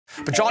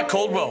But Jye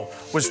Caldwell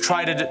was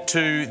traded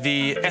to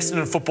the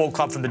Essendon Football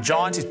Club from the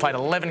Giants. He's played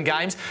 11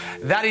 games.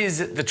 That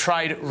is the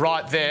trade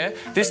right there.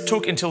 This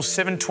took until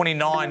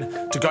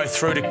 7:29 to go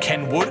through to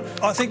Ken Wood.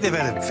 I think they've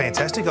had a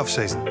fantastic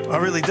off-season. I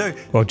really do.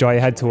 Well, Jye, you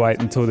had to wait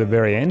until the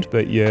very end,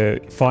 but you're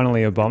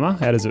finally a Bomber.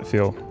 How does it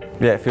feel?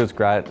 Yeah, it feels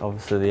great.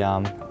 Obviously,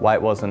 the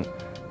wait wasn't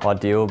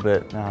ideal,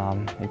 but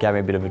it gave me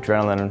a bit of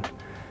adrenaline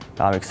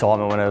and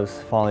excitement when it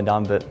was finally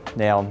done. But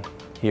now I'm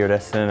here at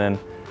Essendon, and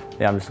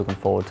yeah, I'm just looking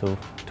forward to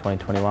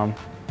 2021.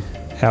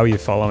 How are you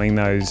following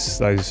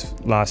those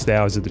last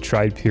hours of the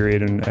trade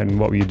period, and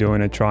what were you doing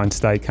to try and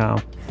stay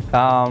calm?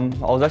 I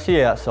was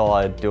actually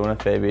outside doing a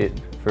fair bit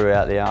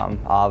throughout the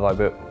Arvo,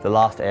 but the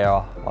last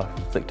hour I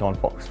flicked on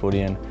Fox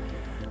Footy and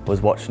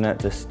was watching it,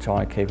 just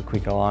trying to keep a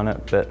quick eye on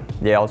it. But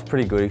yeah, I was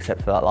pretty good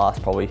except for that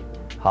last probably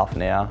half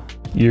an hour.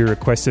 You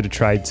requested a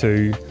trade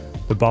to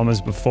the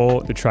Bombers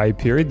before the trade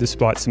period,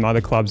 despite some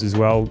other clubs as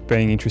well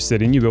being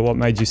interested in you, but what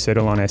made you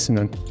settle on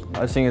Essendon?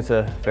 I just think it's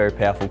a very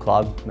powerful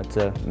club. It's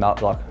a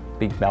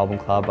big Melbourne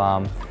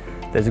club.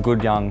 There's a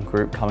good young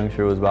group coming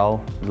through as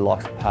well, the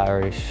likes of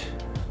Parrish,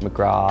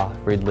 McGrath,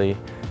 Ridley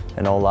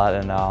and all that,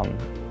 and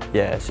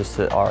yeah, it's just,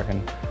 I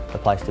reckon, the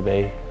place to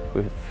be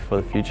for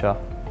the future.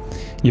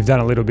 You've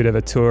done a little bit of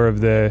a tour of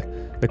the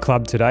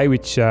club today,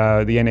 which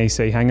the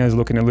NEC Hangar is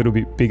looking a little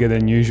bit bigger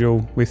than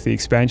usual with the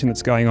expansion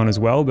that's going on as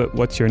well, but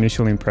what's your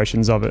initial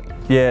impressions of it?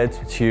 Yeah,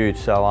 it's huge.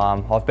 So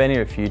I've been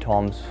here a few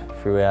times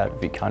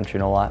throughout Vic Country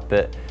and all that,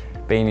 but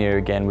being here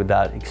again with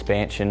that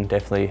expansion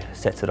definitely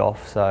sets it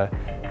off. So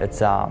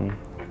it's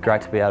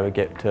great to be able to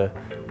get to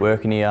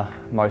working here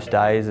most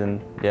days,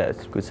 and yeah,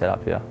 it's a good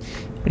setup here.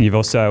 You've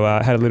also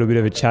had a little bit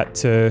of a chat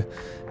to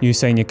new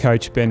senior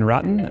coach Ben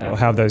Rutten. How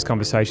have those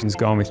conversations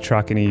gone with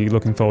Truck, and are you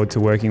looking forward to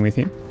working with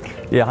him?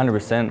 Yeah,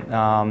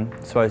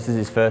 100%. So this is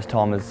his first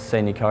time as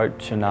senior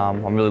coach, and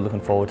I'm really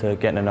looking forward to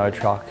getting to know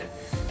Truck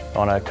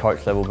on a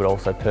coach level, but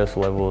also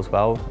personal level as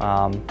well.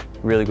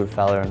 Really good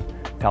fella, and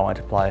can't wait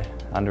to play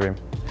under him.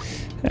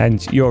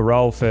 And your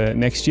role for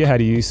next year, how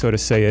do you sort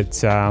of see it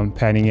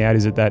panning out?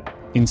 Is it that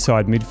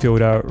inside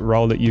midfielder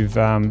role that you've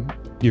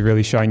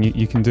really shown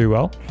you can do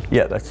well?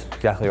 Yeah, that's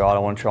exactly right. I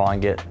want to try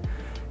and get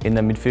in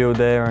the midfield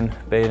there and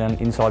be an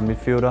inside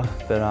midfielder.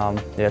 But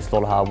yeah, it's a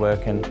lot of hard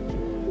work, and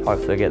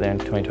hopefully get there in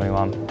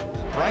 2021.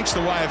 Breaks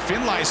the way of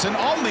Finlayson,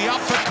 on the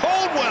up for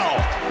Caldwell.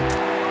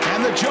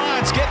 And the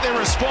Giants get their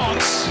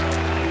response.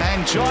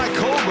 And Jye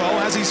Caldwell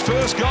has his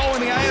first goal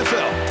in the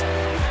AFL.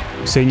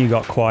 I've seen you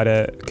got quite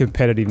a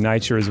competitive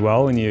nature as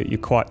well, and you're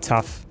quite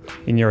tough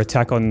in your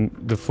attack on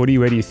the footy.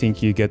 Where do you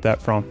think you get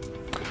that from?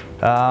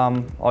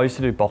 I used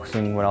to do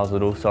boxing when I was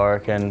little, so I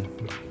reckon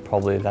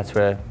probably that's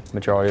where the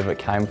majority of it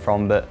came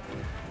from, but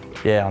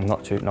yeah, I'm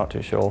not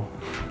too sure.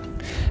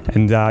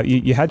 And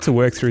you had to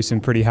work through some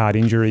pretty hard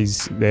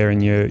injuries there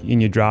in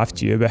your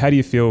draft year, but how do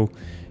you feel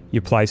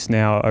your place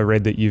now? I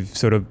read that you've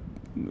sort of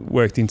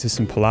worked into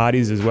some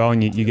Pilates as well,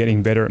 and you're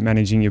getting better at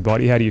managing your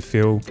body. How do you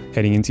feel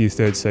heading into your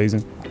third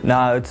season?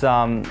 No, it's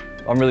I'm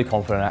really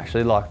confident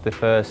actually. Like the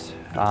first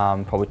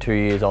probably 2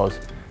 years, I was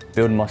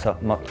building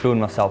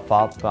myself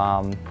up.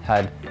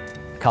 Had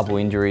a couple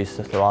injuries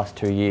the last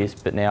 2 years,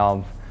 but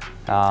now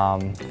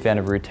I've found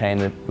a routine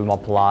with my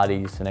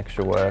Pilates and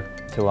extra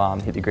work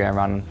to hit the ground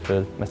running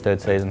for my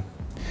third season.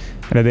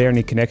 And are there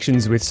any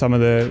connections with some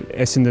of the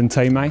Essendon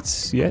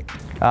teammates yet?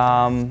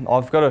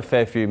 I've got a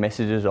fair few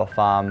messages off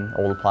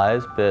all the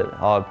players, but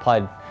I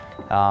played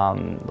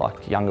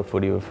like younger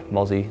footy with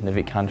Mozzie in the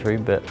Vic Country,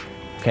 but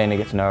keen to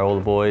get to know all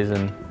the boys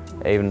and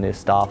even their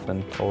staff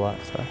and all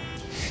that stuff.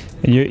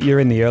 And you're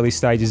in the early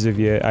stages of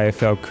your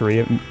AFL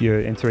career. You're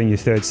entering your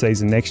third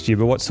season next year,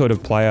 but what sort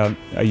of player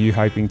are you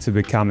hoping to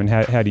become, and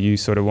how do you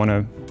sort of want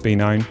to be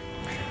known?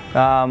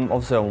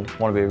 Obviously I want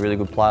to be a really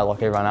good player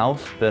like everyone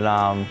else, but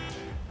I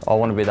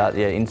want to be that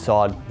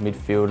inside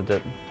midfielder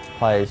that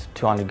plays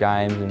 200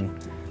 games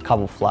and a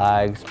couple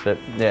flags. But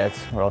yeah,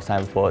 it's what I was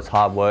saying before, it's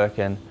hard work,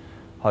 and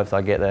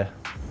hopefully I get there.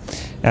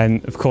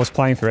 And of course,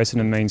 playing for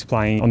Essendon means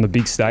playing on the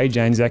big stage,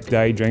 Anzac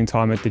Day,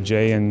 Dreamtime at the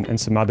G, and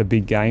some other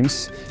big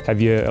games.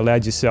 Have you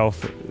allowed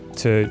yourself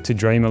to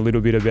dream a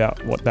little bit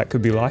about what that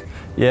could be like?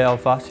 Yeah,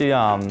 I've actually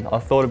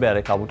I've thought about it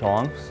a couple of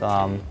times.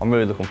 I'm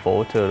really looking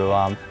forward to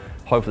it.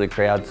 Hopefully the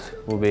crowds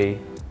will be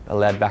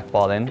allowed back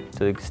by then to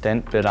the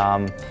extent, but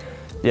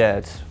yeah,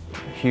 it's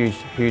a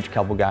huge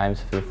couple of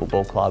games for the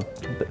football club,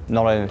 but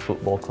not only the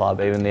football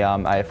club, even the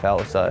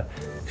AFL, so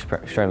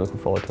extremely looking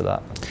forward to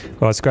that.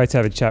 Well, it's great to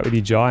have a chat with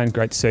you, Jye, and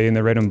great to see you in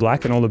the red and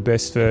black, and all the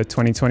best for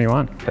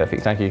 2021.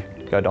 Perfect, thank you.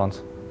 Go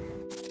Dons.